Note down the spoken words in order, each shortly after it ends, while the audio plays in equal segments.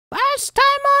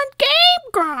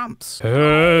Grumps.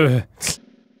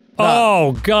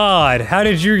 Oh God, how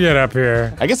did you get up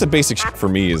here? I guess the basic for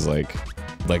me is like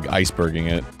iceberging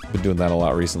it. Been doing that a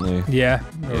lot recently. Yeah,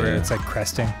 where it's like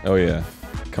cresting. Oh yeah,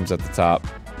 comes at the top.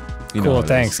 You Cool,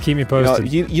 thanks. Keep me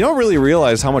posted. You don't really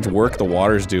realize how much work the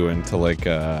water's doing to like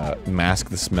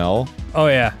mask the smell. Oh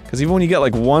yeah. Because even when you get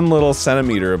like 1 little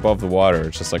centimeter above the water,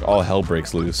 it's just like all hell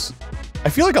breaks loose. I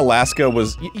feel like Alaska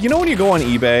was, you know when you go on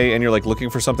eBay and you're like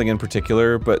looking for something in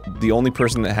particular, but the only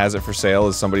person that has it for sale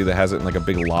is somebody that has it in like a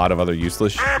big lot of other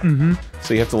useless shit? Mm-hmm.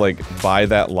 So you have to like buy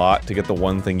that lot to get the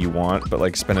one thing you want, but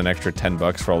like spend an extra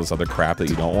 $10 for all this other crap that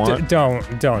you don't want?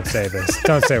 Don't say this.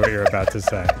 Don't say what you're about to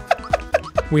say.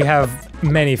 We have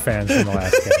many fans from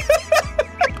Alaska.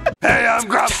 Hey, I'm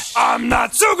Grumps. I'm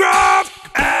not so Grump,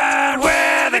 and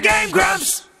we're the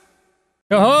GameGrumps.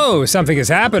 Oh, something is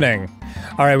happening.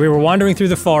 All right, we were wandering through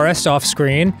the forest off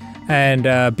screen and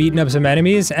beating up some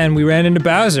enemies, and we ran into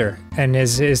Bowser and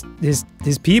his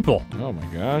people. Oh my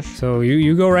gosh. So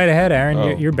you go right ahead,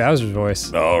 Aaron. You're Bowser's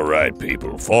voice. All right,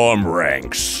 people, form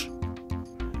ranks.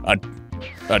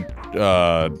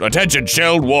 Attention,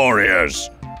 shelled warriors,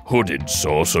 hooded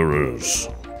sorcerers,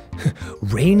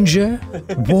 Ranger,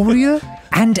 warrior,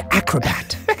 and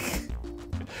acrobat.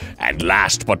 and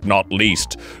last but not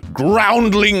least,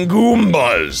 groundling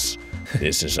Goombas.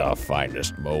 This is our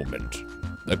finest moment.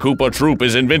 The Koopa troop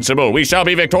is invincible. We shall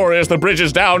be victorious. The bridge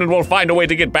is down, and we'll find a way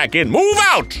to get back in. Move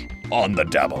out on the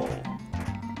double.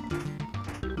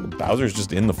 Bowser's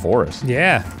just in the forest.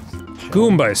 Yeah.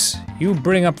 Goombas, you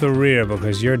bring up the rear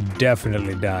because you're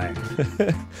definitely dying.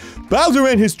 Bowser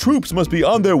and his troops must be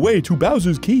on their way to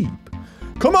Bowser's Keep.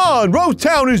 Come on, Rose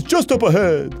Town is just up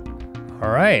ahead.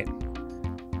 All right.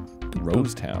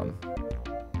 Rose Town.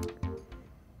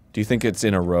 Do you think it's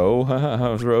in a row?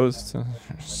 How's Rose?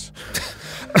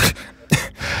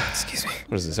 Excuse me.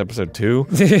 What is this, episode 2?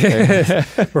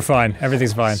 We're fine.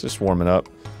 Everything's fine. It's just warming up.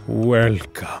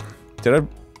 Welcome. Did I?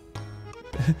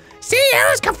 See,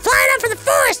 arrows come flying out from the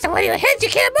forest, and when you hit, you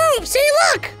can't move. See,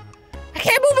 look! I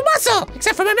can't move a muscle,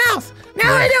 except for my mouth.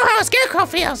 Now I know how a scarecrow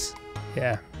feels.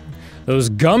 Yeah. Those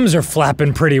gums are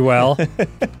flapping pretty well.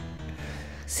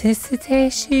 Since the day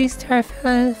shoes start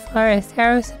falling in the forest,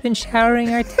 arrows have been showering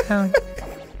our town.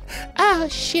 Oh,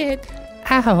 shit.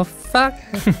 Ow, fuck.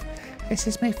 This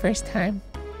is my first time.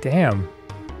 Damn.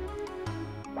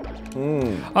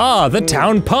 Ah, the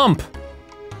town pump.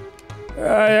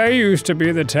 I used to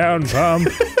be the town pump.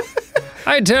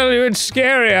 I tell you, it's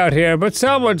scary out here, but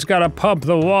someone's gotta pump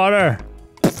the water.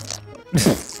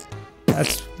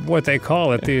 That's what they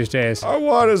call it these days. Our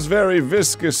water's very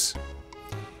viscous.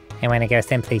 I wanna go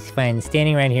someplace fun.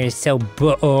 Standing around here is so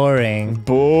boring.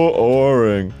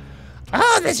 Boring.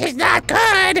 Oh, this is not good.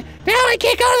 Now I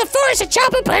can't go to the forest and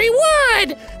chop up any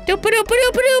wood.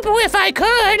 Doop-a-doop-a-doop-a-doop if I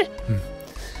could.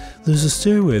 There's a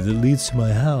stairway that leads to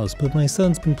my house, but my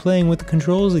son's been playing with the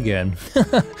controls again.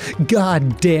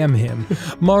 God damn him.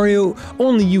 Mario,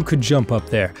 only you could jump up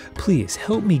there. Please,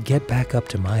 help me get back up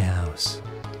to my house.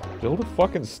 Build a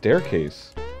fucking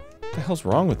staircase. What the hell's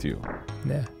wrong with you?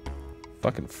 Yeah.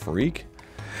 Fucking freak.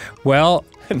 Well...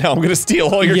 Now I'm gonna steal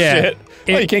all your shit.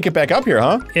 Oh, you can't get back up here,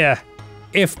 huh? Yeah.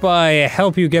 If by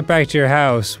help you get back to your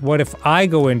house, what if I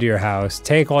go into your house,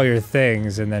 take all your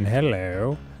things, and then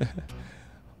hello?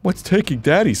 What's taking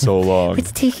Daddy so long?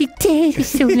 It's taking days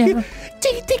so long. Do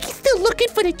you think he's still looking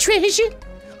for the treasure?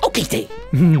 Okay, stay.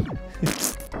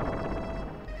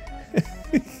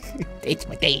 It's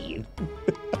my day.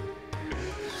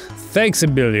 Thanks a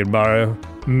million, Mario.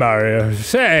 Mario,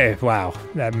 say, wow,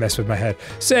 that messed with my head.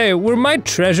 Say, were my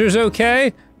treasures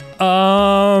okay?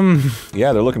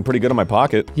 Yeah, they're looking pretty good in my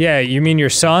pocket. Yeah, you mean your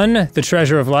son, the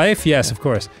treasure of life? Yes, of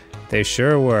course. They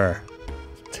sure were.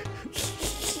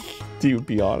 Do you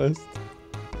be honest?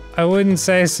 I wouldn't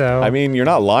say so. I mean, you're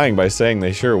not lying by saying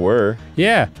they sure were.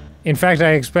 Yeah. In fact,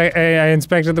 I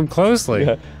inspected them closely.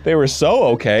 Yeah, they were so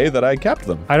okay that I kept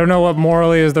them. I don't know what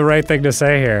morally is the right thing to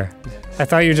say here. I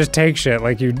thought you just take shit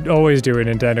like you always do in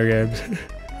Nintendo games.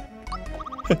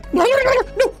 No.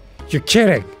 You're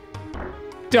kidding.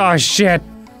 Oh shit.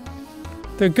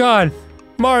 They're gone.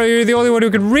 Mario, you're the only one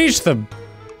who can reach them.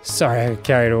 Sorry, I got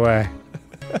carried away.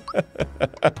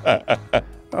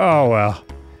 Oh well.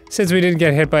 Since we didn't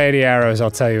get hit by any arrows,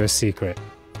 I'll tell you a secret.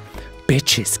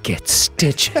 Bitches get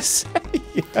stitches.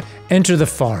 Yeah. Enter the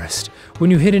forest. When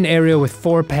you hit an area with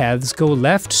 4 paths, go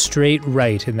left, straight,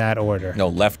 right in that order. No,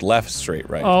 left, straight,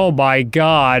 right. Oh my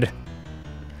god.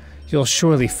 You'll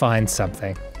surely find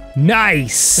something.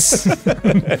 Nice!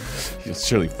 You'll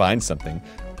surely find something.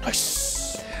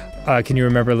 Nice. Can you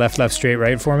remember left, straight,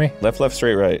 right for me? Left,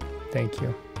 straight, right. Thank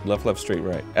you. Left, straight,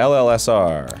 right.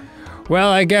 LLSR. Well,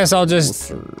 I guess I'll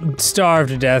just starve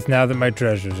to death now that my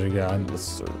treasures are gone.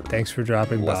 Thanks for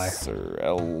dropping by. Lesser.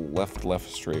 L, left, left,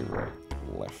 straight, right.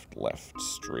 Left, left,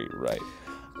 straight, right.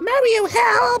 Mario,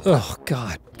 help! Oh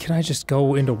God, can I just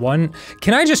go into one?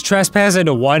 Can I just trespass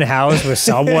into one house with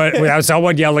someone without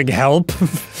someone yelling help?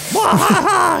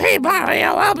 Hey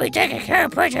Mario, I'll be taking care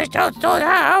of Princess Toadstool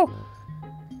now.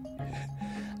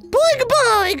 Boing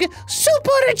boing!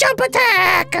 Super jump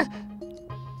attack!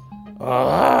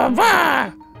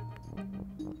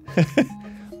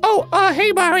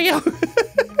 Hey Mario!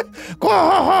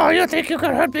 You think you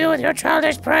can hurt me with your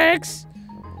childish pranks?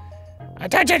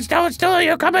 Attention, Toadstool,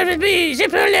 you're coming with me!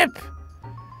 Zip your lip!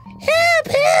 Help!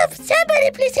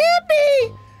 Somebody please help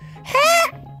me!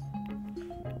 Help!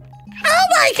 Oh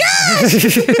my gosh!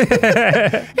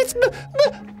 It's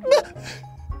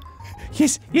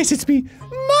Yes, it's me.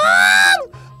 Mom,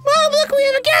 look, we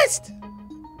have a guest!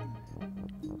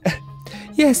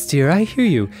 Yes, dear, I hear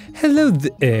you. Hello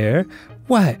there.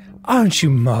 Why, aren't you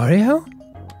Mario?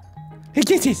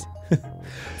 Yes.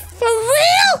 For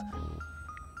real?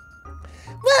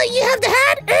 Well, you have the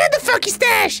hat and the funky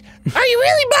stash. Are you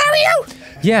really Mario?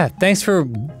 Yeah, thanks for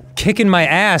kicking my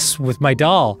ass with my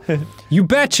doll. You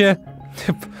betcha.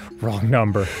 Wrong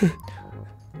number.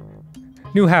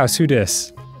 New house, who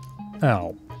dis?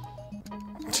 Oh.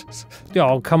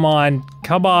 Oh, come on,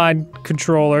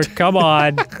 controller, come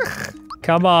on.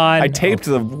 Come on. I taped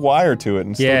the wire to it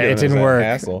and still Yeah, gave it didn't that work.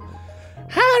 hassle.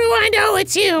 How do I know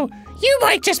it's you? You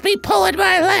might just be pulling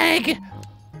my leg.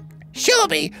 Show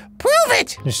me. Prove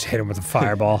it. Just hit him with a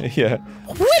fireball. Yeah.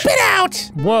 Whip it out.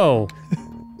 Whoa.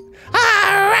 All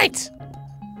right.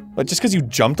 But just because you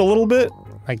jumped a little bit?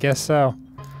 I guess so.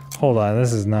 Hold on,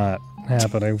 this is not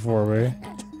happening for me.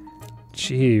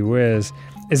 Gee whiz.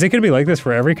 Is it gonna be like this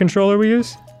for every controller we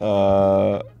use?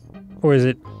 Or is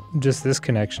it just this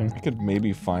connection? I could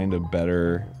maybe find a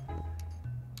better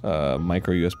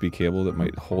micro USB cable that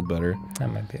might hold better. That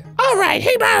might be it. All right.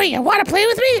 Hey, Mario, want to play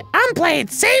with me? I'm playing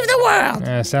Save the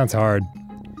World. Sounds hard.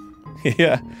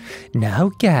 Yeah. Now,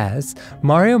 Gaz,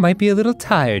 Mario might be a little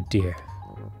tired, dear.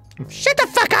 Shut the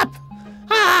fuck up.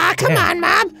 Come on,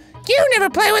 Mom. You never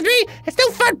play with me. It's no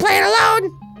fun playing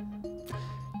alone.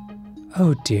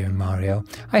 Oh dear, Mario.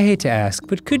 I hate to ask,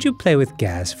 but could you play with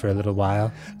Gaz for a little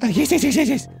while? Yes.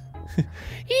 Yes!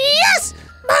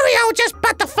 Mario just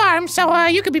bought the farm, so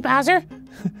you can be Bowser.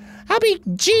 I'll be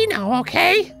Gino,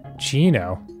 okay?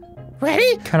 Gino?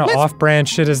 Ready? Kind of off-brand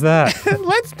shit is that?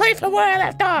 Let's play from where I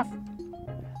left off.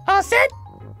 All set?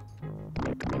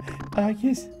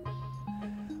 Yes.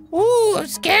 Ooh,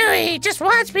 scary. Just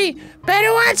watch me.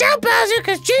 Better watch out, Bowser,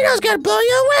 because Gino's gonna blow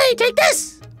you away. Take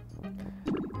this.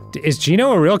 Is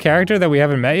Gino a real character that we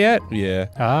haven't met yet? Yeah.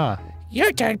 Ah.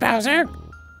 Your turn, Bowser.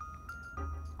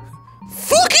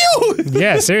 Fuck you!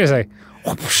 Yeah, seriously.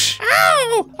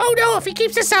 Ow! Oh no, if he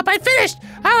keeps this up, I finished.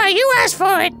 All right, you asked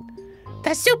for it.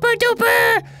 The super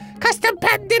duper custom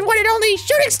patented one and only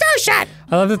shooting star shot.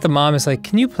 I love that the mom is like,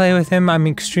 can you play with him? I'm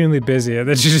extremely busy. And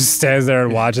then she just stands there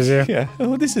and watches you. Yeah.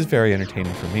 Oh, this is very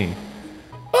entertaining for me.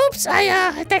 Oops,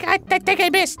 I think I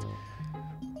missed.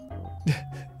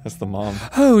 That's the mom.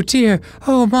 Oh dear.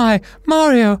 Oh my.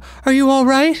 Mario, are you all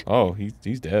right? Oh,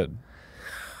 he's dead.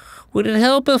 Would it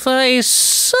help if I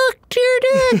sucked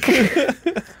your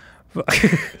dick?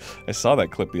 I saw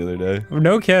that clip the other day.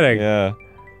 No kidding. Yeah.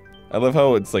 I love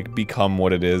how it's like become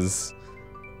what it is.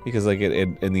 Because like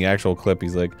in the actual clip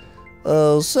he's like,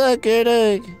 oh, suck your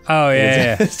dick. Oh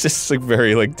yeah. It's just like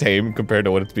very like tame compared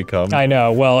to what it's become. I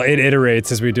know. Well, it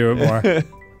iterates as we do it more.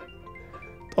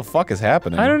 What the fuck is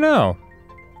happening? I don't know.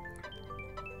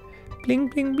 Bling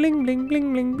bling bling bling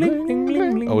bling bling bling bling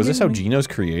bling bling. Oh, is this how bling. Gino's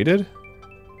created?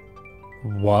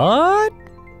 What?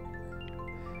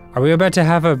 Are we about to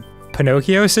have a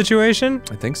Pinocchio situation?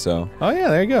 I think so. Oh yeah,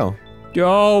 there you go.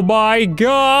 Oh my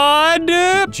god!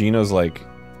 Gino's like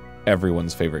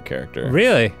everyone's favorite character.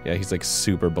 Really? Yeah, he's like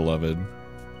super beloved.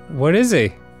 What is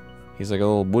he? He's like a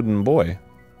little wooden boy.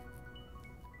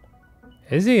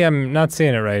 Is he? I'm not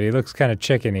seeing it right. He looks kind of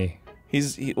chickeny.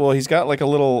 He's got like a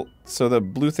little, so the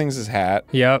blue thing's his hat,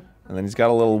 Yep. and then he's got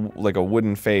a little, like a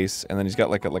wooden face, and then he's got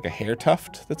like a hair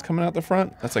tuft that's coming out the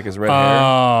front. That's like his red hair.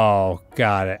 Oh,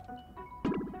 got it.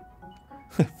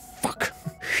 Fuck.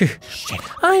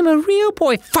 I'm a real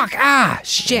boy. Fuck. Ah,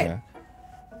 shit. Yeah.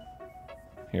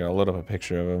 Here, I'll load up a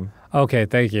picture of him. Okay,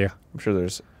 thank you. I'm sure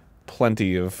there's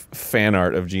plenty of fan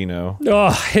art of Gino.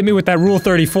 Oh, hit me with that Rule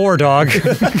 34, dog.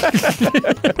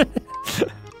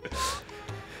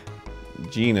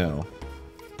 Gino.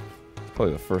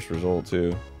 Probably the first result,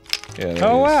 too. Yeah, there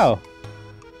Oh, he is. wow.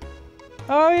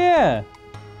 Oh, yeah.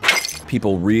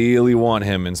 People really want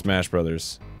him in Smash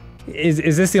Brothers.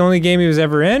 Is this the only game he was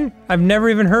ever in? I've never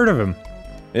even heard of him.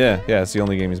 Yeah, it's the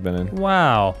only game he's been in.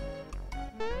 Wow.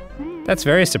 That's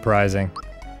very surprising.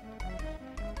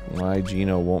 Why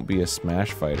Gino won't be a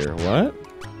Smash fighter? What?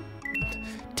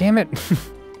 Damn it.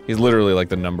 He's literally like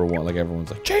the #1. Like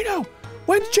everyone's like, Gino!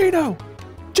 When's Gino?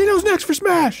 Gino's next for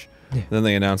Smash! Yeah. Then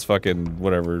they announce fucking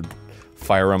whatever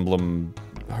Fire Emblem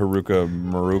Haruka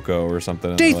Maruko or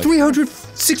something. Day like,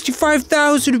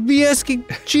 365,000 to be asking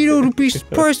Gino to be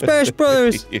part of Smash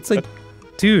Brothers. It's like,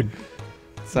 dude.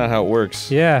 That's not how it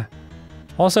works. Yeah.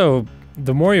 Also,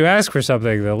 the more you ask for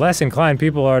something, the less inclined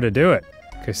people are to do it.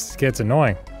 Because it gets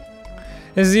annoying.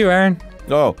 This is you, Aaron.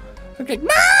 Oh. Okay,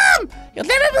 Mom! You'll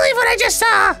never believe what I just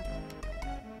saw!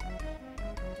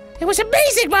 It was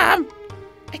amazing, Mom!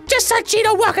 I just saw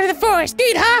Gino walk into the forest.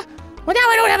 Neat, huh? Well, now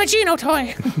I don't have a Gino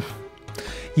toy.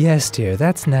 Yes, dear,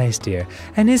 that's nice, dear.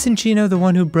 And isn't Gino the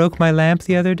one who broke my lamp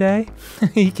the other day?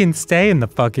 He can stay in the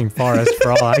fucking forest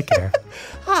for all I care.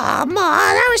 Aw, Ma,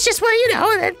 that was just what,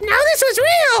 now this was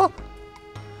real!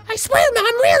 I swear, Mom,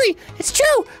 really, it's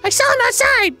true. I saw him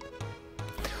outside.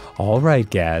 All right,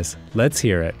 Gaz, let's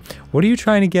hear it. What are you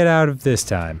trying to get out of this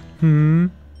time?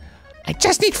 I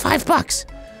just need $5. Mom,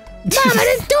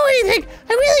 I didn't do anything.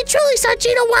 I really, truly saw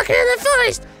Gino walking into the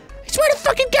forest. I swear to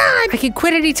fucking God. I can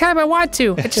quit any time I want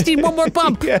to. I just need one more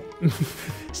bump. Yeah.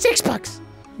 $6.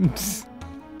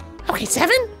 Okay,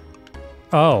 7?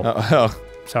 Oh,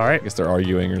 sorry. I guess they're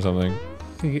arguing or something.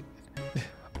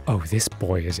 Oh, this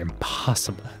boy is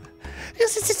impossible.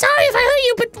 Sorry if I hurt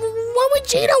you, but what would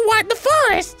Gino want in the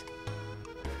forest?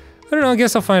 I don't know, I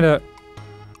guess I'll find out.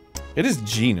 It is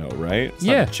Gino, right? It's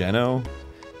Yeah. not Geno.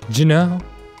 Gino?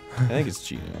 I think it's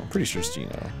Gino. I'm pretty sure it's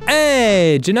Gino.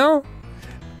 Hey, Gino?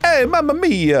 Hey, Mamma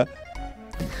Mia!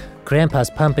 Grandpa's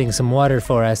pumping some water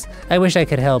for us. I wish I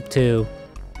could help too.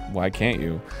 Why can't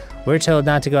you? We're told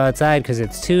not to go outside because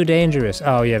it's too dangerous.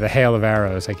 Oh yeah, the hail of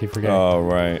arrows, I keep forgetting. Oh,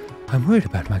 right. I'm worried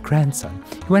about my grandson.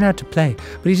 He went out to play,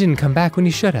 but he didn't come back when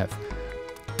he should have.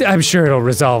 I'm sure it'll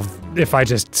resolve if I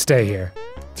just stay here.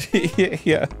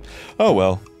 Yeah. Oh,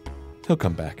 well. He'll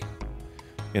come back.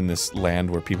 In this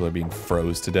land where people are being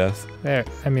froze to death. There,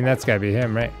 I mean, that's gotta be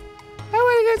him, right? I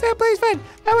want to go to that place fun.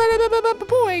 I want to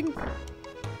boing.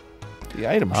 The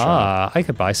item shop. Ah, I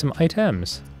could buy some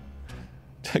items.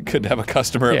 Good to have a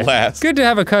customer Yeah. at last. Good to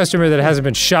have a customer that hasn't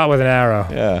been shot with an arrow.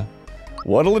 Yeah.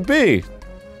 What'll it be?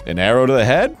 An arrow to the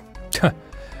head?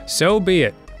 So be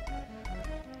it.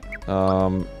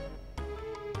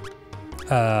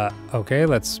 Okay,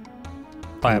 let's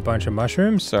buy a bunch of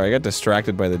mushrooms. Sorry, I got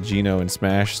distracted by the Gino and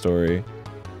Smash story.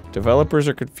 Developers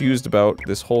are confused about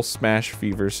this whole Smash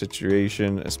fever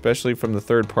situation, especially from the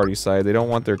third-party side. They don't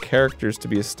want their characters to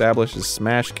be established as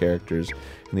Smash characters,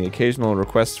 and the occasional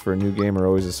requests for a new game are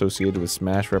always associated with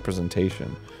Smash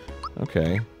representation.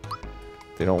 Okay.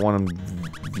 They don't want them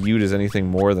viewed as anything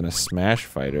more than a Smash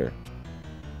fighter.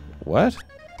 What?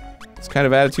 This kind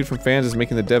of attitude from fans is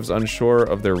making the devs unsure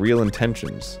of their real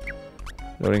intentions.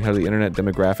 Noting how the internet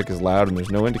demographic is loud and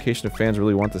there's no indication if fans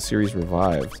really want the series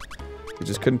revived. They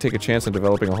just couldn't take a chance on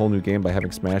developing a whole new game by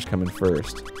having Smash come in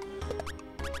first.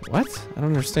 What? I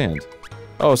don't understand.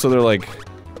 Oh, so they're like...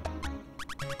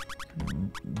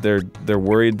 They're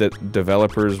worried that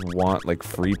developers want, like,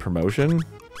 free promotion?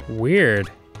 Weird.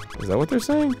 Is that what they're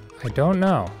saying? I don't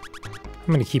know.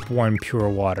 I'm gonna keep one pure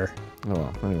water. Oh,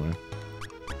 well, anyway.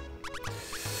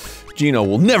 Gino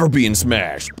will never be in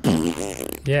Smash!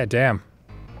 Yeah, damn.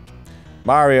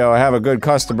 Mario, I have a good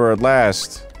customer at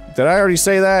last. Did I already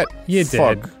say that? You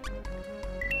Fuck. did.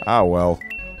 Ah, well.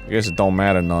 I guess it don't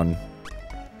matter none.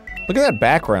 Look at that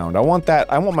background. I want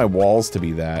that. I want my walls to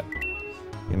be that.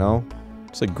 You know?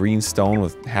 It's like green stone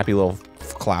with happy little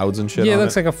clouds and shit Yeah, it on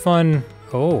looks like a fun...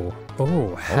 Oh,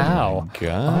 how? Oh my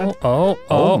god.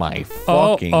 Oh my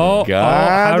fucking god.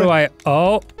 How do I...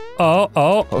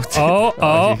 Almost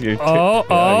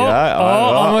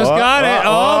got it.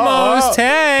 Almost.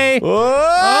 Hey.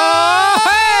 Whoa!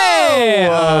 Hey.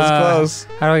 That was close.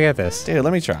 How do I get this? Dude,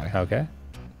 let me try. Okay.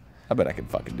 I bet I can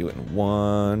fucking do it in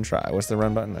one try. What's the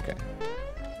run button? Okay.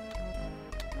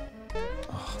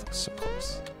 Oh, that was so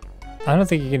close. I don't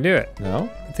think you can do it. No?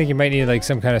 I think you might need like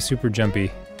some kind of super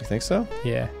jumpy. You think so?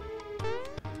 Yeah.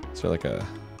 Is there like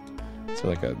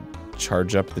a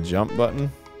charge up the jump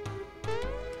button?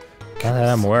 Not that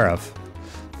I'm aware of.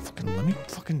 Fucking let me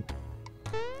fucking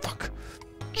fuck.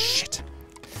 Shit.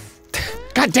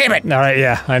 God damn it! All right,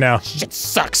 yeah, I know. Shit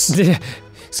sucks. This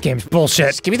game's bullshit.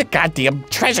 Just give me the goddamn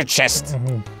treasure chest.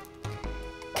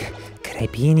 Could I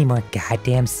be any more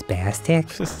goddamn spastic?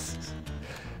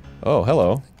 Oh,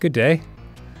 hello. Good day.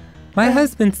 My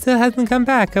husband still hasn't come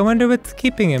back. I wonder what's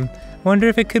keeping him. Wonder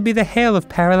if it could be the hail of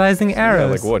paralyzing Yeah,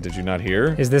 arrows. like what? Did you not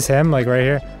hear? Is this him, like right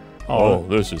here? Oh,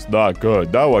 this is not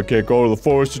good. Now I can't go to the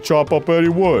forest to chop up any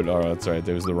wood. Oh, that's right.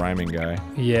 There was the rhyming guy.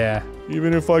 Yeah.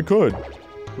 Even if I could.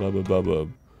 Blah, blah, blah, blah.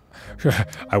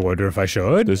 I wonder if I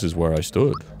should. This is where I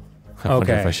stood. I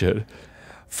wonder if Okay. I should.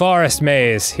 Forest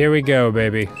maze. Here we go,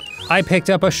 baby. I picked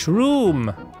up a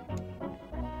shroom.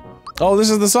 Oh, this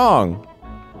is the song.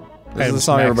 This is the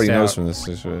song maxed everybody knows out. from this.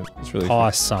 It's really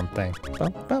Pause something.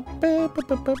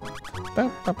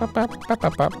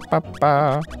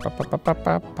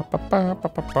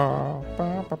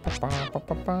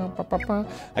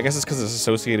 I guess it's because it's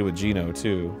associated with Gino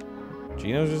too.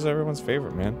 Gino's just everyone's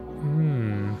favorite, man.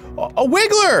 A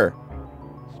Wiggler!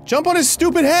 Jump on his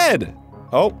stupid head!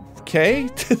 Oh, okay.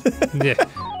 Yeah.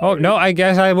 Oh, no, I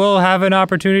guess I will have an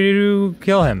opportunity to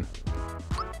kill him.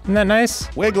 Isn't that nice?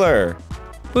 Wiggler!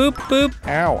 Boop, boop.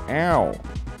 Ow, ow.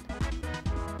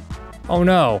 Oh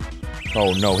no,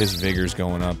 Oh no, his vigor's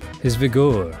going up. his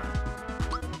vigor.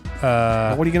 What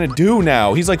are you gonna do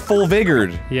now? He's like full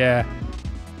vigored. Yeah.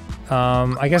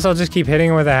 I guess I'll just keep hitting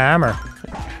him with a hammer.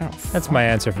 That's my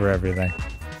answer for everything.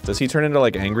 Does he turn into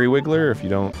like Angry Wiggler if you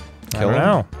don't I kill don't him?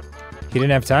 know. He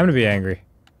didn't have time to be angry.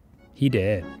 He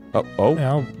did. Oh.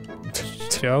 No.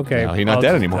 Okay. No, he's not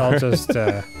dead anymore. I'll just,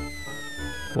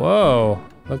 Whoa.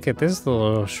 Look at this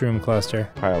little shroom cluster.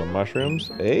 Pile of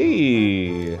mushrooms.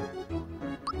 Hey.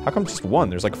 How come just one?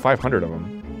 There's like 500 of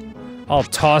them. I'll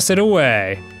toss it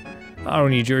away. I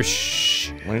don't need your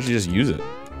shh. Why don't you just use it?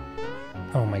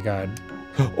 Oh my god.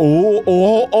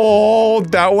 Oh,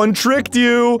 that one tricked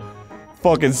you.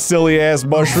 Fucking silly ass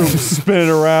mushroom spinning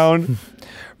around.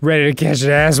 Ready to catch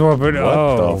an ass whooping.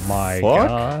 Oh the my fuck?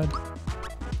 god.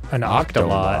 An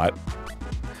octolot.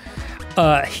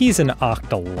 He's an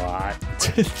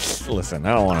octolot. Listen,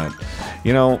 I don't want to.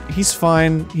 You know, he's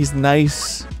fine. He's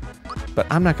nice. But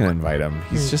I'm not going to invite him.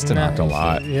 He's just an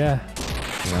octolot. Yeah.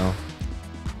 You know?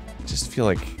 I just feel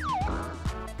like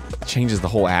it changes the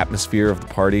whole atmosphere of the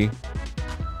party.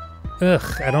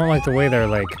 Ugh, I don't like the way their,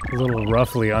 like, little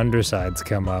roughly undersides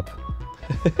come up.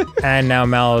 And now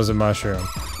Mallow's a mushroom.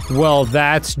 Well,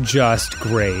 that's just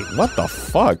great. What the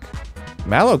fuck?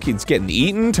 Mallow keeps getting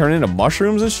eaten, turning into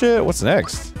mushrooms and shit? What's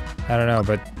next? I don't know,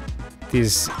 but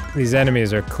these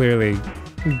enemies are clearly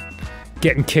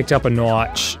getting kicked up a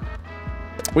notch.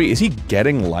 Wait, is he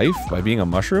getting life by being a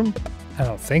mushroom? I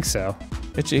don't think so.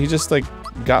 He just, like,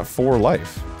 got 4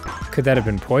 life. Could that have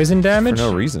been poison damage? For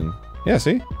no reason. Yeah,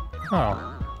 see?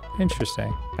 Oh,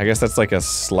 interesting. I guess that's like a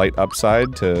slight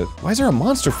upside to... Why is there a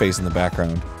monster face in the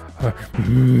background?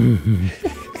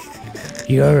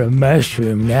 You're a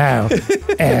mushroom now,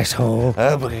 asshole.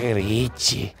 I'm gonna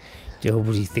eat you.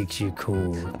 Nobody thinks you're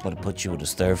cool. I'm gonna put you in a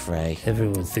stir fry.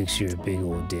 Everyone thinks you're a big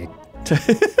old dick.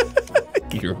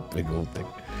 You're a big old thing.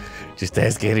 Just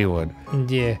ask anyone.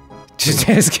 Yeah. Just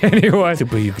ask anyone.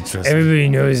 But you can trust me. Everybody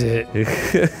knows it.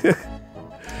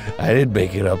 I didn't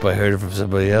make it up. I heard it from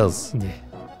somebody else. Yeah.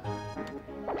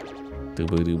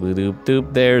 Doop-a-doop-a-doop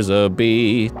doop, there's a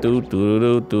bee.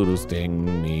 Doop-doop-a-doop-doop,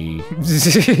 sting me.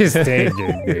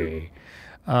 Stinging me.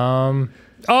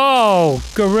 Oh,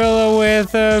 gorilla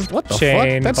with a What the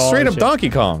chain. fuck? That's straight up ball Donkey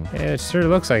Kong. chain. Yeah, it sure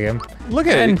looks like him. Look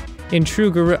at And it. in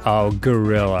true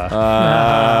gorilla.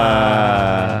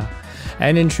 Ah.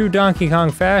 And in true Donkey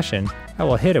Kong fashion, I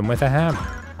will hit him with a hammer.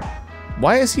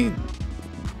 Why is he...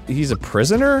 He's a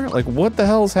prisoner? Like, what the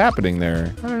hell is happening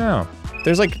there? I don't know.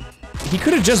 There's like... He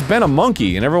could have just been a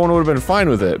monkey and everyone would have been fine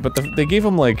with it, but they gave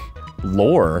him, like,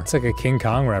 lore. It's like a King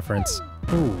Kong reference.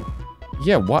 Ooh.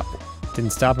 Yeah, what?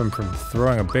 Didn't stop him from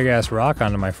throwing a big ass rock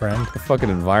onto my friend. The fucking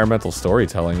environmental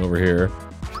storytelling over here.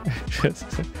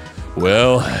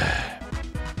 Well,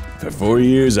 for 4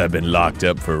 years I've been locked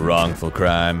up for wrongful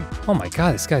crime. Oh my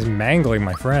god, this guy's mangling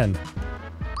my friend.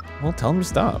 Well, tell him to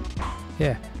stop.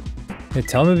 Yeah.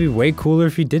 Tell him it'd be way cooler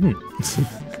if he didn't.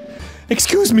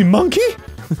 Excuse me, monkey?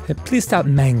 Please stop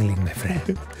mangling my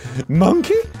friend.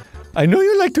 Monkey? I know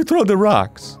you like to throw the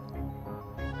rocks.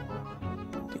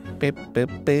 In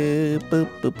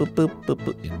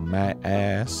my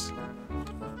ass.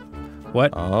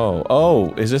 What?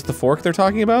 Oh, is this the fork they're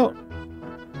talking about?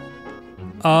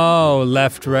 Oh,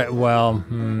 left, right. Well,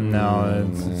 no,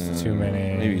 it's too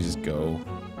many. Maybe you just go.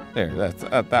 There, that's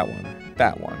that one.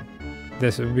 That one.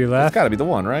 This would be That's left? gotta be the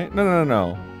one, right?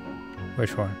 No.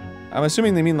 Which one? I'm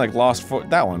assuming they mean like lost for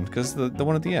that one, because the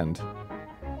one at the end.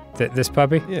 This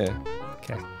puppy? Yeah.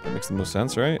 Okay. That makes the most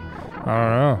sense, right? I don't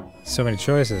know. So many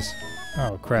choices.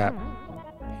 Oh, crap.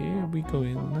 Here we go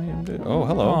in. Oh,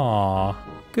 hello. Aw.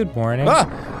 Good morning. Ah!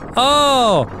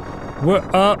 Oh!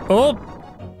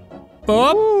 Oh!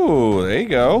 Ooh, there you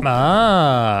go.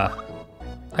 Ah!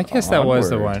 I guess that was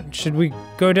the Onward. one. Should we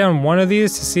go down one of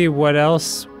these to see what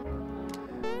else?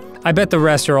 I bet the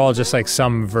rest are all just like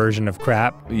some version of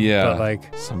crap. Yeah. But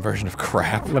like, some version of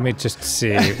crap. let me just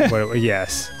see what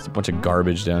yes. There's a bunch of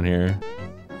garbage down here.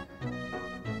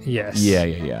 Yes.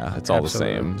 Yeah. It's all the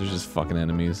Absolutely. same. There's just fucking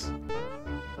enemies.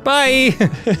 Bye!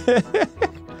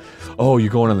 Oh,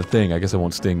 you're going on the thing. I guess I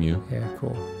won't sting you. Yeah,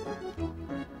 cool.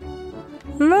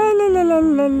 La la la la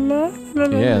la la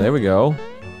la. Yeah, there we go.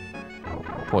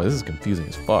 Boy, this is confusing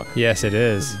as fuck. Yes, it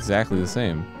is. Exactly the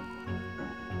same.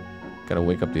 Gotta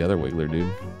wake up the other Wiggler,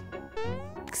 dude.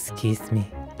 Excuse me.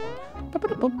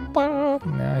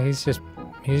 No, he's just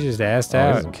assed Oh, he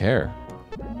out. doesn't care.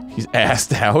 He's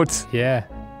assed out? Yeah.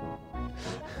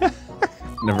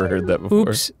 Never heard that before.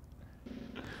 Oops.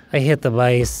 I hit the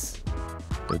mice.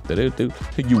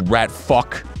 You rat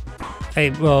fuck.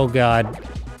 Oh god.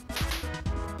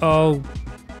 Oh.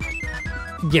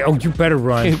 Yeah, oh, you better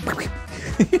run.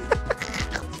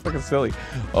 Fucking silly.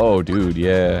 Oh, dude,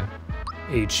 yeah.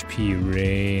 HP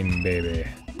rain, baby.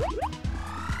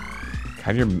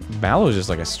 God, your Mallow's just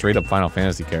like a straight up Final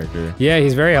Fantasy character. Yeah,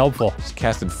 he's very helpful. Just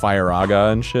casting Fire Aga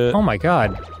and shit. Oh my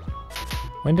god.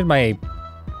 When did my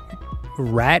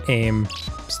rat aim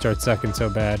start sucking so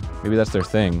bad? Maybe that's their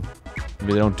thing.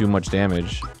 Maybe they don't do much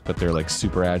damage, but they're like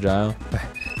super agile.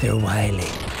 They're wily.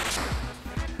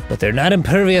 But they're not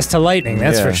impervious to lightning,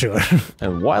 that's Yeah. for sure.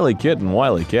 And Wily Kit and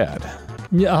Wily Cat.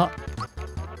 Yeah.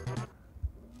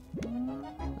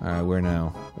 Alright, where now?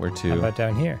 Where How to? about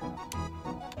down here?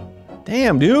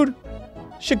 Damn, dude!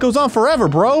 Shit goes on forever,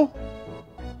 bro!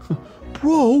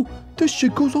 Bro, this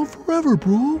shit goes on forever,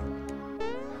 bro.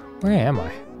 Where am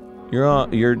I?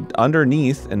 You're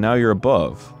underneath, and now you're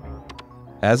above.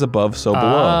 As above, so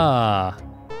below. Ah.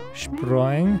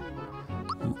 Sproing.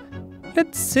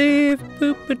 Let's see.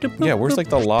 Yeah, where's like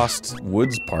the Lost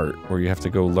Woods part where you have to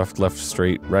go left, left,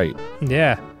 straight, right?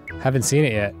 Yeah. Haven't seen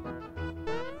it yet.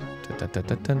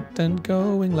 Dun,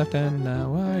 going left, and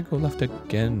now I go left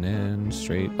again and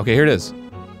straight. Okay, here it is.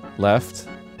 Left.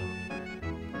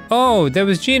 Oh, that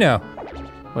was Gino.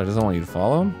 What, it doesn't want you to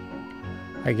follow him?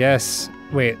 I guess.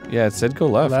 Wait. Yeah, it said go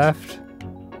left. Left.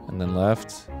 And then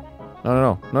left.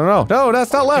 No,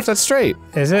 that's not left, that's straight.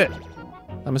 Is it?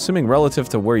 I'm assuming relative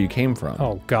to where you came from.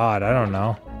 Oh god, I don't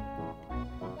know.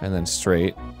 And then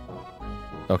straight.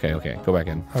 Okay, go back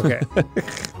in. Okay.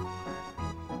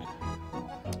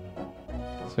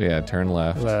 So yeah, turn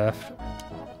left. Left.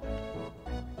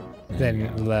 There you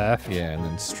Then go. left. Yeah, and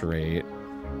then straight.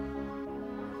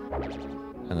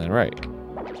 And then right.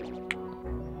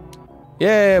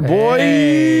 Yeah, boy!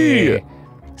 Hey,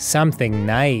 something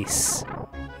nice.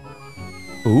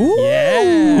 Ooh!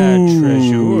 Yeah,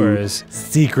 treasures.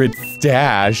 Secret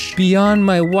stash. Beyond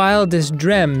my wildest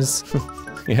dreams.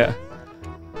 Yeah.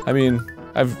 I mean,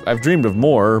 I've dreamed of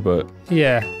more, but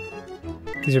Yeah.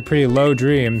 These are pretty low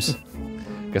dreams.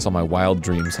 I guess all my wild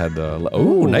dreams had the.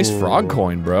 Ooh, nice frog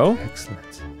coin, bro.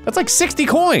 Excellent. That's like 60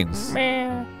 coins.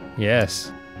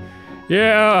 Yes.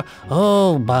 Yeah.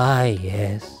 Oh, my,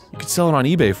 yes. You could sell it on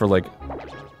eBay for like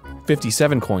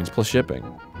 57 coins plus shipping.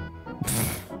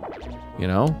 You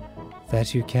know?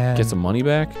 That you can. Get some money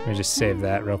back. Let me just save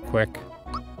that real quick.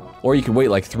 Or you can wait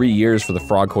like 3 years for the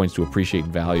frog coins to appreciate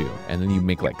in value, and then you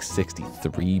make like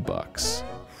 63 bucks.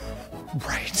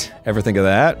 Right. Ever think of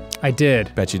that? I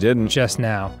did. Bet you didn't. Just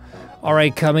now. All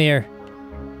right, come here.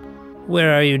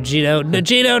 Where are you, Gino? No,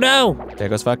 Gino, no! There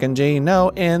goes fucking Gino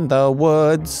in the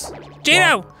woods.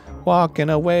 Gino! Walking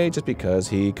away just because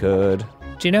he could.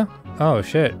 Gino? Oh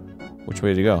shit. Which way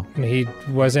did he go? He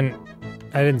wasn't.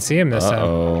 I didn't see him this time.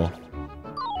 Uh-oh.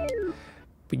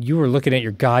 But you were looking at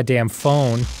your goddamn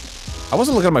phone. I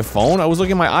wasn't looking at my phone, I was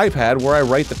looking at my iPad where I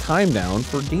write the time down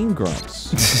for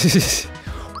GameGrumps.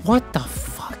 What the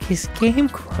fuck is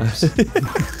GameGrumps?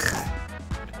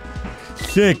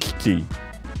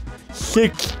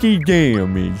 60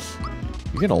 damage.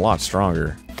 You're getting a lot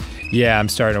stronger. Yeah, I'm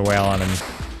starting to wail on him.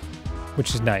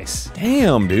 Which is nice.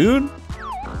 Damn, dude.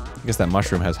 I guess that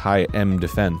mushroom has high M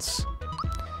defense.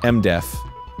 M-def.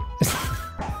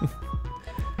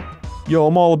 Yo,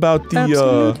 I'm all about the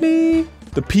Absolutely.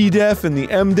 the P-def and the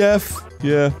M-def.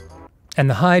 Yeah. And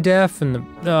the high def and the.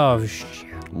 Oh shit.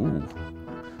 Ooh.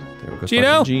 There goes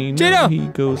Gino? fucking Gino? He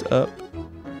goes up.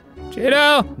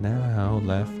 Gino! Now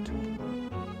left.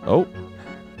 Oh.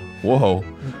 Whoa.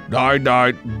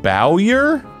 999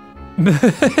 Bowyer?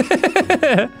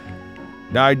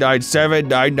 997,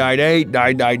 998,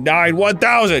 999,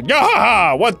 1,000!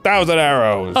 Yeah! 1,000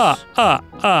 arrows!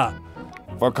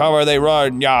 For cover they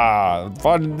run, yeah.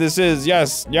 Fun this is,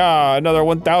 yes, yeah. Another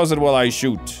 1,000 will I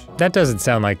shoot. That doesn't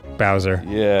sound like Bowser.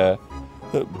 Yeah.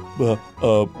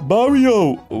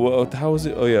 Mario! How is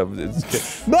it? Oh yeah,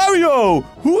 Mario!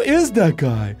 Who is that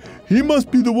guy? He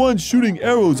must be the one shooting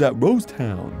arrows at Rose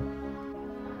Town.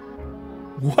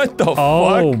 What the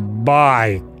Oh fuck?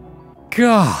 my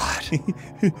god.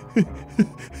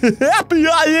 Happy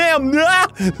I am!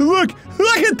 Look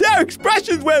at their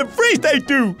expressions when freeze they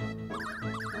do!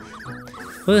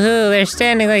 Woohoo, they're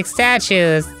standing like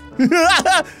statues.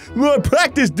 What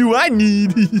practice do I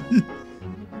need?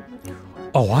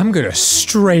 Oh, I'm gonna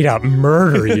straight up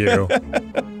murder you.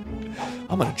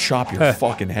 I'm gonna chop your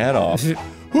fucking head off.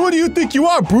 Who do you think you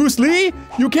are, Bruce Lee?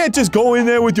 You can't just go in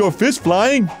there with your fist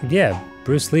flying. Yeah,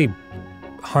 Bruce Lee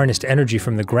harnessed energy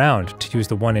from the ground to use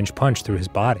the 1-inch punch through his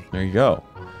body. There you go.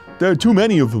 There are too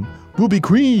many of them. We'll be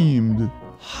creamed.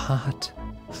 Hot.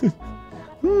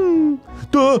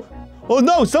 Oh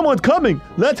no, someone's coming!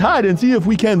 Let's hide and see if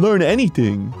we can learn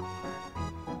anything.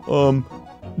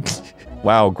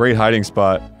 Wow, great hiding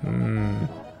spot.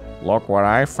 Look what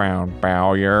I found,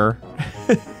 Bowyer.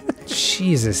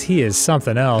 Jesus, he is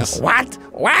something else. What?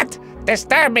 What?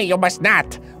 Disturb me, you must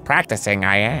not. Practicing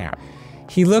I am.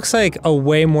 He looks like a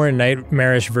way more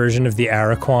nightmarish version of the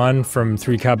Araquan from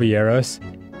Three Caballeros.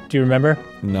 Do you remember?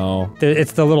 No.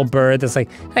 It's the little bird that's like,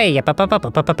 hey, Araquan.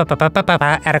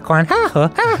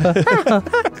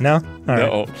 No? All right.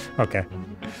 No. Okay.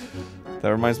 That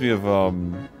reminds me of,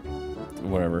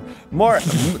 whatever. More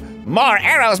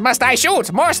arrows must I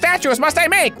shoot. More statues must I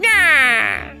make.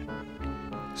 Yeah.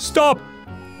 Stop!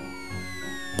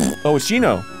 Oh, it's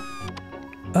Gino.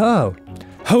 Oh.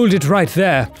 Hold it right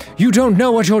there. You don't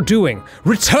know what you're doing.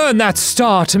 Return that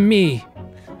star to me.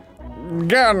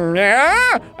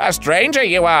 Yeah? A stranger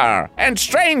you are, and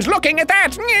strange looking at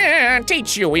that. Yeah,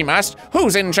 teach you we must.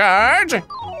 Who's in charge?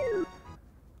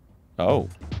 Oh.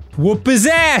 Whoop his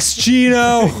ass,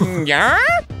 Gino! Yeah?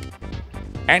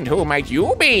 And who might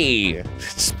you be?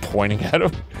 Just pointing at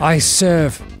him. I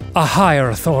serve a higher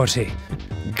authority.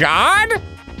 God?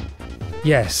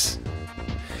 Yes.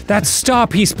 That star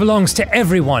piece belongs to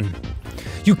everyone.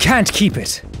 You can't keep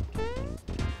it.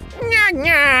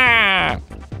 Nya.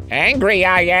 Angry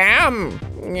I am.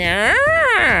 Nya.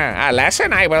 A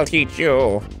lesson I will teach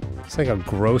you. It's like a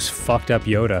gross, fucked up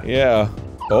Yoda. Yeah.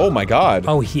 Oh my god.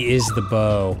 Oh, he is the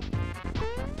bow.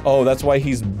 Oh, that's why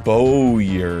he's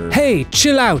Bowyer. Hey,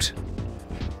 chill out!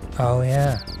 Oh,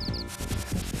 yeah.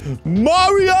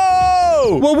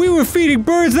 Mario! While we were feeding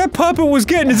birds, that puppet was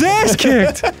getting his ass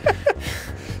kicked!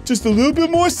 Just a little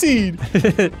bit more seed.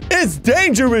 It's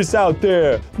dangerous out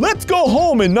there. Let's go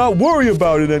home and not worry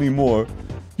about it anymore.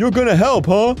 You're gonna help,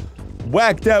 huh?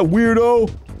 Whack that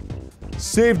weirdo.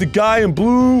 Save the guy in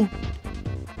blue.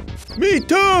 Me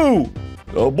too!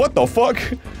 What the fuck?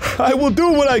 I will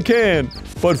do what I can.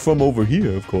 But from over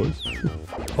here, of course.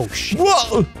 Oh, shit.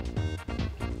 Whoa!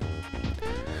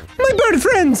 My bird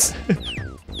friends!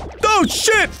 Oh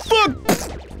shit! Fuck!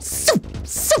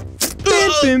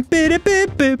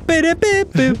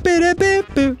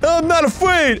 I'm not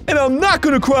afraid, and I'm not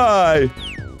gonna cry!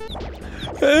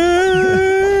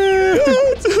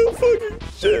 It's a fucking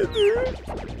shit, dude.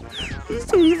 There's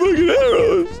too many fucking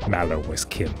arrows. Mallow was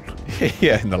killed.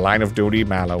 Yeah, in the line of duty,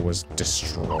 Mallow was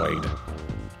destroyed.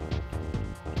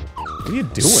 What are you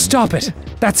doing? Stop it!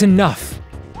 That's enough!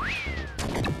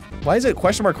 Why is it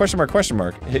question mark, question mark, question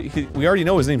mark? We already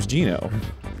know his name's Gino.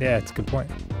 Yeah, it's a good point.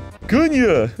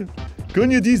 Gunya!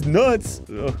 Gunya these nuts!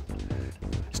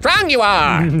 Strong you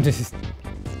are.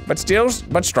 But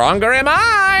stronger am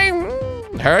I.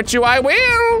 Hurt you I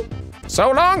will.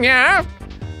 So long, yeah.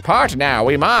 Part now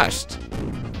we must.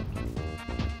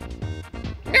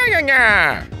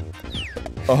 Yeah.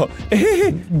 Oh,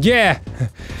 Yeah!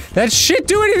 That shit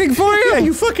do anything for you? yeah,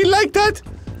 you fucking like that?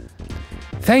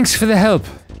 Thanks for the help.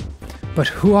 But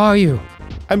who are you?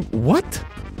 What?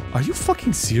 Are you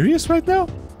fucking serious right now?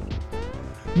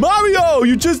 Mario,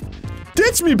 you just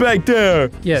ditched me back there!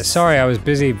 Yeah, sorry, I was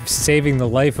busy saving the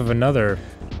life of another.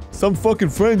 Some fucking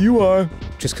friend you are.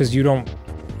 Just because you don't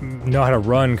know how to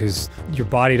run because your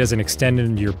body doesn't extend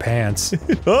into your pants.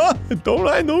 Huh? Don't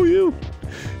I know you?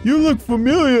 You look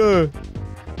familiar.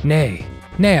 Nay,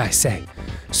 I say.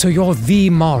 So you're the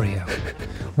Mario.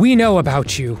 We know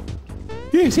about you.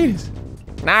 Yes.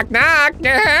 Knock.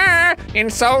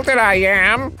 Insulted I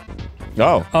am.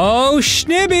 Oh. Oh,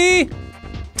 Schnibby!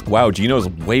 Wow, Gino's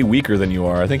way weaker than you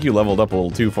are. I think you leveled up a little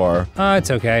too far.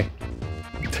 It's okay.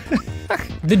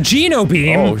 The Geno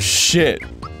Beam! Oh shit.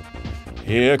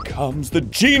 Here comes the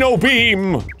Gino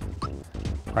Beam!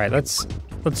 Alright, let's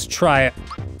try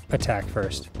attack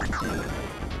first.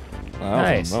 Wow,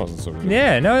 Nice. that wasn't so good.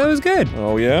 Yeah, no, that was good.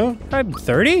 Oh yeah? I'm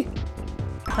 30?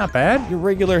 Not bad. Your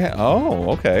regular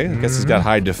oh, okay. I guess he's got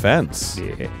high defense.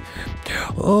 Yeah.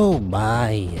 Oh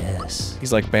my, yes.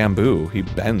 He's like bamboo. He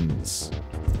bends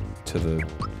to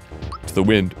the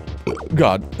wind.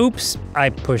 God. Oops, I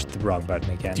pushed the wrong button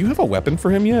again. Do you have a weapon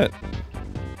for him yet?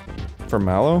 For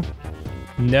Mallow?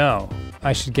 No,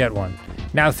 I should get one.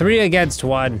 Now 3 against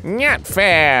 1. Not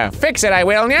fair. Fix it, I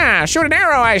will. Yeah, shoot an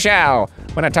arrow, I shall.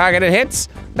 When a target hits,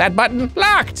 that button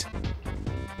locked.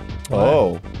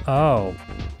 Oh. Oh.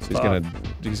 So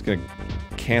he's gonna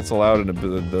cancel out an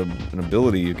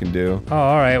ability you can do. Oh,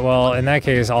 all right. Well, in that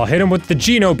case, I'll hit him with the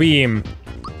Geno Beam.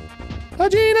 A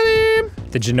Geno Beam!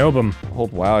 The Genobum.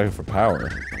 Hold Y for power.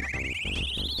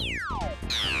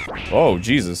 Oh,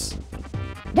 Jesus.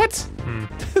 What?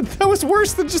 That was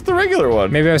worse than just the regular one.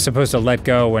 Maybe I was supposed to let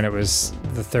go when it was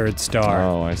the 3rd star.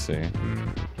 Oh, I see.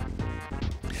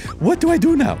 What do I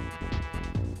do now?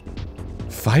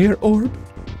 Fire orb?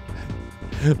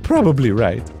 Probably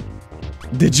right.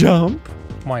 The jump?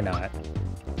 Why not?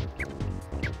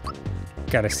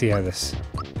 Gotta see how this.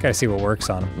 Gotta see what works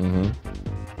on him.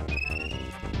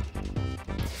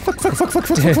 Fuck.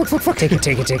 Take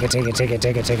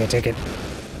it.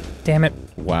 Damn it.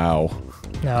 Wow.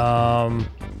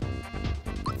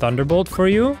 Thunderbolt for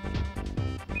you?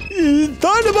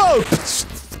 Thunderbolt!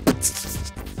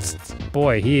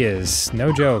 Boy, he is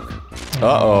no joke.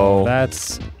 Uh-oh.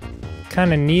 That's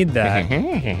kind of need that.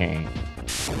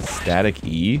 Static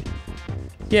E?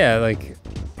 Yeah, like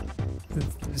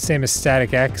same as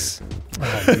Static X.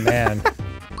 Oh man.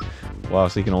 Wow,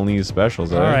 so you can only use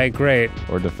specials, All right, great.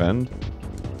 Or defend?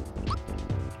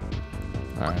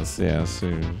 Alright, let's see. Oh,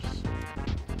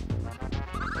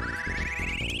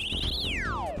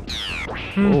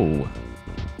 there you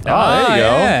go.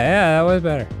 Yeah, that was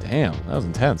better. Damn, that was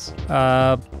intense.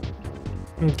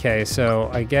 Okay, so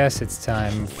I guess it's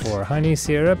time for honey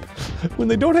syrup. When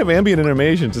they don't have ambient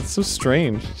animations, it's so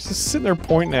strange. It's just sitting there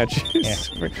pointing at you.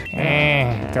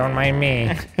 Don't mind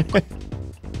me.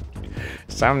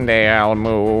 Someday I'll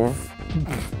move.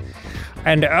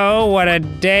 And oh, what a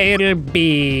day it'll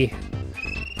be.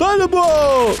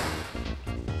 Thunderbolt!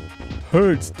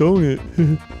 Hurts, don't it?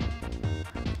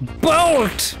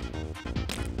 Bolt!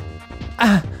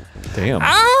 Damn.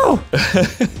 Ow!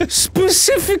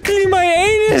 Specifically my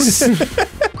anus!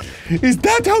 Is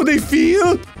that how they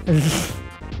feel?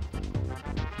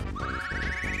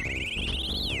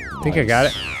 Think I got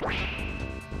it.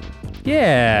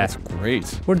 Yeah, That's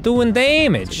great. we're doing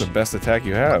damage. It's the best attack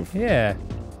you have. Yeah.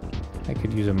 I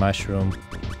could use a mushroom.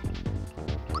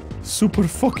 Super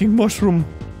fucking mushroom.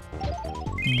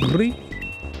 Bree.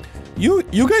 You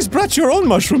guys brought your own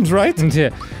mushrooms, right?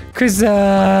 Yeah. Cause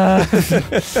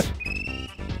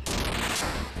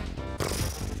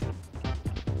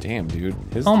Damn, dude.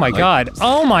 His, oh my god.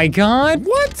 Oh my god.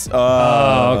 What?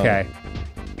 Oh, okay.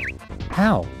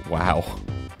 Ow. Wow.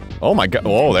 Oh my god.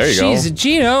 Oh, there you Jeez,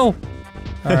 Gino.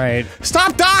 All right. go.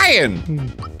 Stop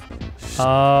dying!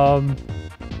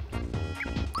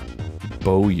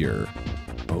 Bowyer.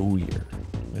 Bowyer.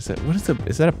 Is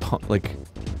that a pun, like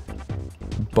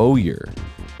Bowyer?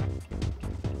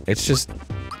 It just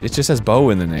has bow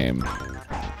in the name.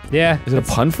 Yeah. Is it a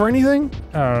pun for anything?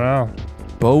 I don't know.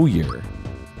 Bowyer.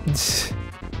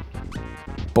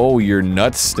 Bowyer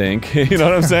nuts stink. You know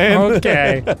what I'm saying?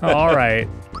 Okay. All right.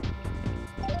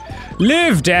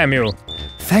 Live, damn you.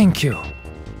 Thank you.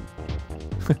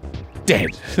 Dead.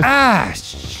 Ah,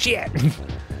 shit.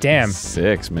 Damn.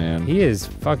 6, man. He is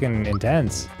fucking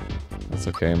intense. That's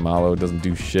okay. Mallow doesn't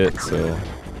do shit, so.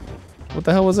 What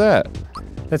the hell was that?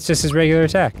 That's just his regular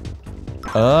attack.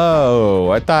 Oh,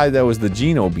 I thought that was the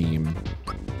Geno Beam.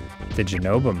 The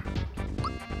Genobum.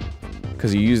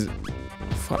 Because you used.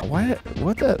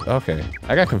 What the? Okay.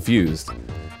 I got confused.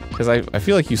 Because I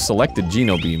feel like you selected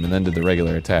Geno Beam and then did the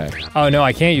regular attack. Oh no,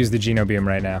 I can't use the Geno Beam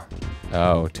right now.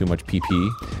 Oh, too much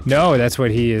PP? No, that's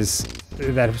what he is.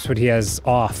 That's what he has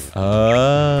off.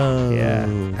 Oh. Yeah.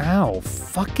 Ow.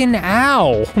 Fucking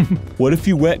ow. What if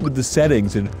you went with the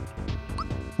settings and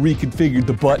reconfigured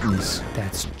the buttons?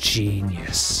 That's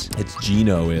genius. It's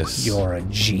Geno-is. You're a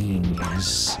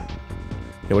genius.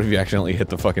 Yeah, what if you accidentally hit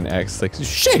the fucking X? Like,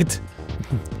 shit!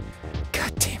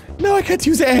 God damn it. No, I can't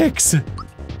use X!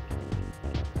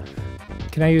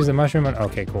 Can I use the mushroom one?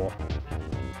 Okay, cool.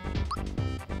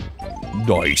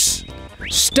 Nice.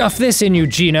 Stuff this in you,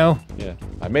 Gino. Yeah.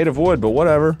 I made of wood, but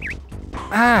whatever.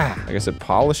 Ah. I guess it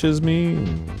polishes me,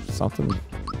 something.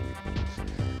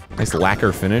 Nice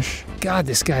lacquer finish. God,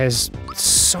 this guy has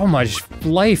so much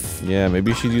life. Yeah, maybe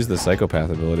you should use the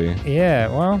psychopath ability. Yeah,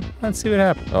 well, let's see what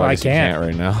happens. Oh, I guess you can't.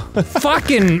 right now.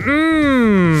 Fucking,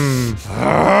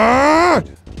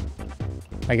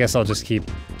 I guess I'll just keep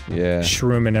Yeah.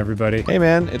 Shrooming everybody. Hey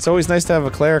man, it's always nice to have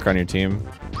a cleric on your team.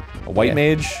 A white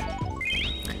mage,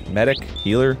 medic,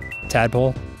 healer.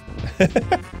 Tadpole.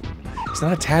 It's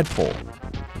not a tadpole.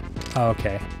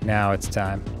 Okay, now it's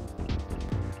time.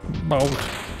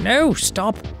 Oh, no,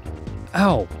 stop.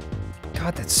 Ow.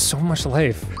 God, that's so much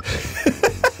life.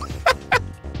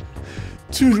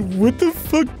 Dude, what the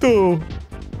fuck though?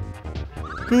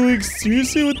 But like,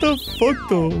 seriously, what the fuck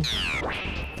though?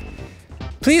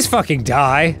 Please fucking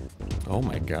die. Oh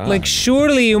my god. Like,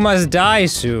 surely you must die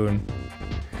soon.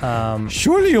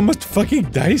 surely you must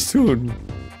fucking die soon.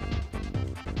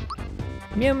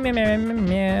 Meow, meow, meow, meow,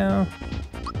 meow.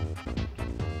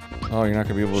 Oh, you're not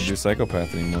gonna be able to do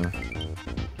psychopath anymore.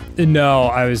 No,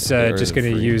 I was There just is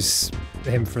gonna free. use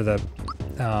him for the,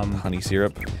 Honey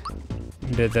syrup.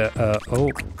 oh,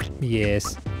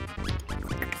 yes.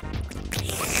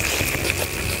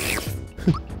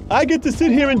 I get to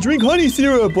sit here and drink honey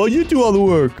syrup while you do all the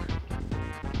work.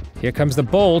 Here comes the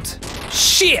bolt.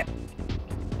 Shit!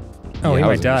 Oh, Yeah, he I might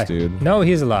was a die. nice dude. No,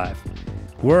 he's alive.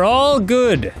 We're all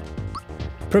good.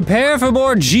 Prepare for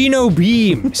more Geno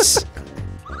beams.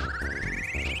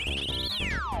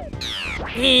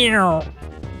 I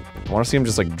want to see him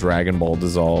just like Dragon Ball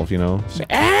dissolve, you know?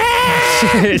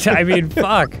 I mean,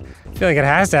 fuck. I feel like it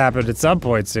has to happen at some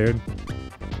point soon.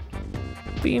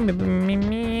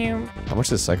 How much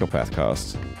does psychopath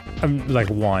cost? Like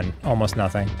 1, almost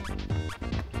nothing.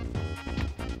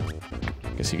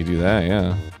 Guess you could do that,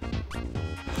 yeah.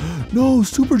 No,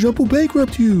 Super Jump will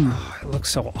bankrupt you. It looks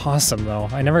so awesome, though.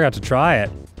 I never got to try it.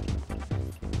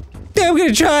 I'm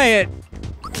gonna try it!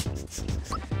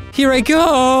 Here I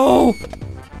go!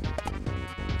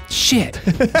 Shit.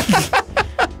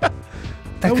 that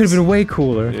could have been way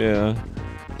cooler.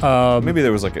 Yeah. Maybe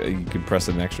there was like you could press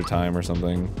it an extra time or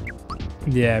something.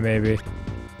 Yeah, maybe.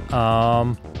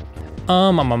 One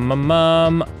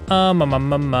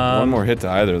more hit to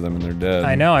either of them and they're dead.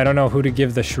 I know, I don't know who to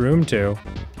give the shroom to.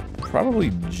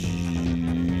 Probably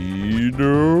Geno,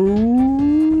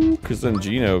 because then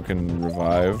Geno can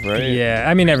revive, right? Yeah,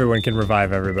 I mean everyone can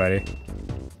revive everybody.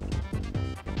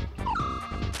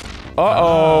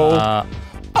 Uh-oh.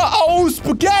 Uh-oh,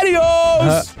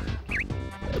 SpaghettiOs!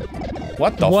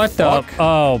 What the What fuck? the?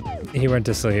 Oh, he went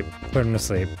to sleep. Put him to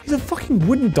sleep. He's a fucking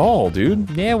wooden doll, dude.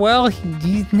 Yeah, well,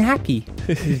 he's nappy.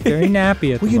 He's very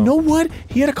nappy at the Well, you know what?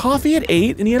 He had a coffee at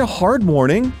 8 and he had a hard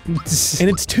morning. moment. And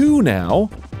it's 2 now.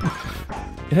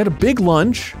 It had a big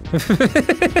lunch.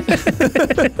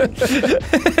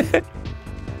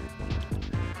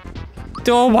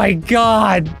 Oh my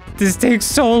god! This takes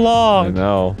so I long!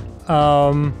 know.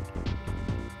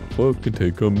 Fucking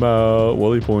take him out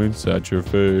while he points at your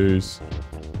face.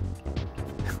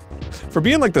 For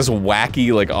being like this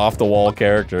wacky, like off-the-wall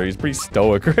character, he's pretty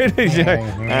stoic, right? He's like,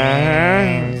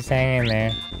 Just hang in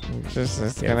there.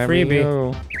 it's gonna be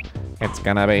you. It's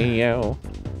gonna be you.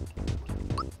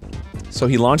 So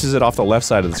he launches it off the left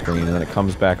side of the screen, and then it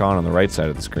comes back on the right side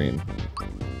of the screen.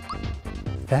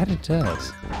 That it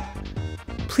does.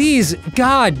 Please,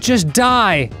 God, just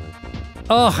die!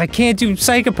 Ugh, I can't do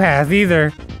psychopath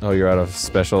either. Oh, you're out of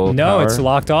special No, power? it's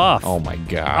locked off. Oh my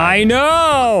god. I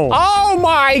know! Oh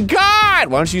my god!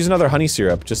 Why don't you use another honey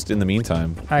syrup just in the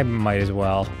meantime? I might as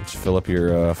well. Just fill up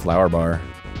your flower bar.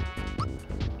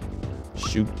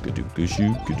 Shoot, gadooka,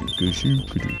 shoot, gadooka, shoot,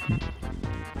 gadooka.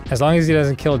 As long as he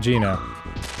doesn't kill Geno.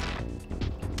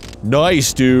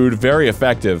 Nice, dude. Very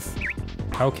effective.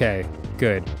 Okay,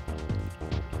 good.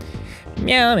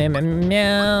 Meow, meow,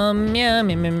 meow, meow, meow,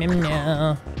 meow, meow,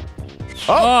 meow.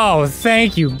 Oh,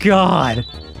 thank you, God.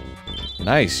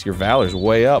 Nice. Your valor's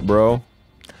way up, bro.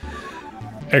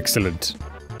 Excellent.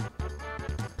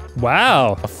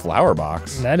 Wow, A flower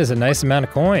box. that is a nice amount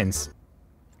of coins.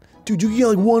 Dude, you can get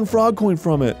like 1 frog coin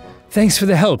from it. Thanks for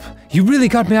the help. You really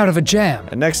got me out of a jam.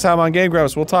 And next time on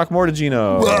GameGrumps, we'll talk more to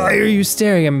Geno. Why are you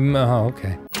staring at me? Oh,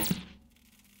 okay.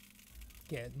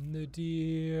 Getting the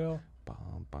deal.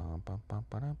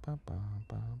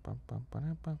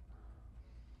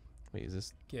 Wait, is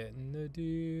this? Getting the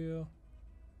deal.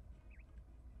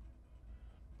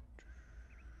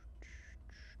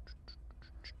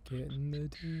 Getting the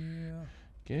deal.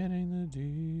 Getting the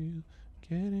deal.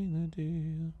 Getting the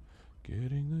deal.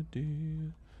 Getting the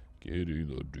deal. Getting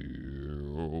the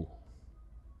deal.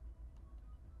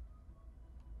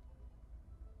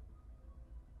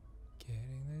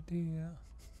 Getting the deal.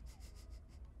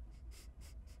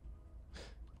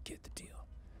 Get the deal. Get the deal.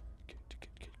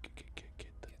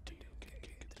 Get the deal.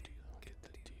 Get the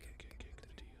deal.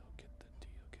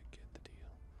 Get the deal.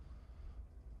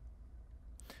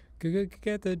 Get the deal.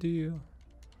 Get the deal.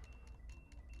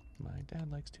 My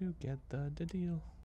dad likes to get the deal.